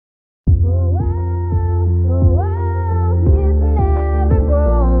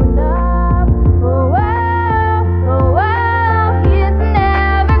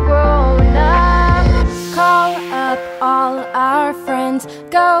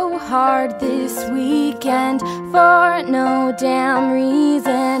go hard this weekend for no damn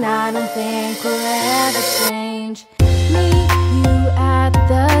reason. I don't think we'll ever change. Meet you at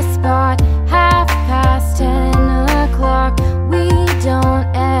the spot, 10:30. We don't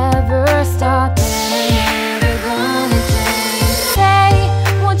ever stop, and we're never gonna change. Say,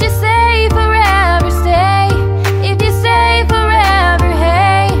 won't you say forever stay? If you say forever,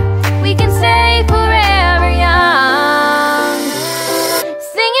 hey, we can say forever young.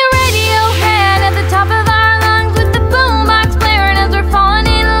 Singing Radiohead at the top of our lungs, with the boombox blaring as we're falling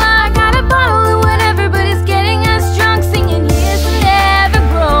in love. Got a bottle of whatever, but it's getting us drunk. Singing here's to never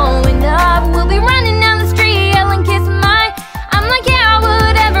growing up. We'll be running down the street yelling kiss my. I'm like, yeah,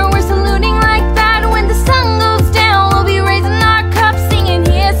 whatever, we're saluting like that. When the sun goes down, we'll be raising our cups, singing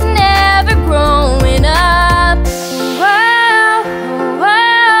here's to never growing up. Whoa,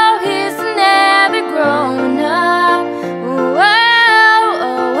 whoa, here's to never growing up. Whoa,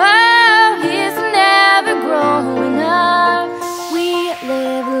 whoa, here's to never growing up. We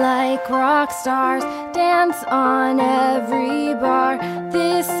live like rock stars, dance on every bar.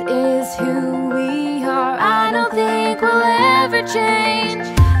 This is who we are. I don't think we'll ever change.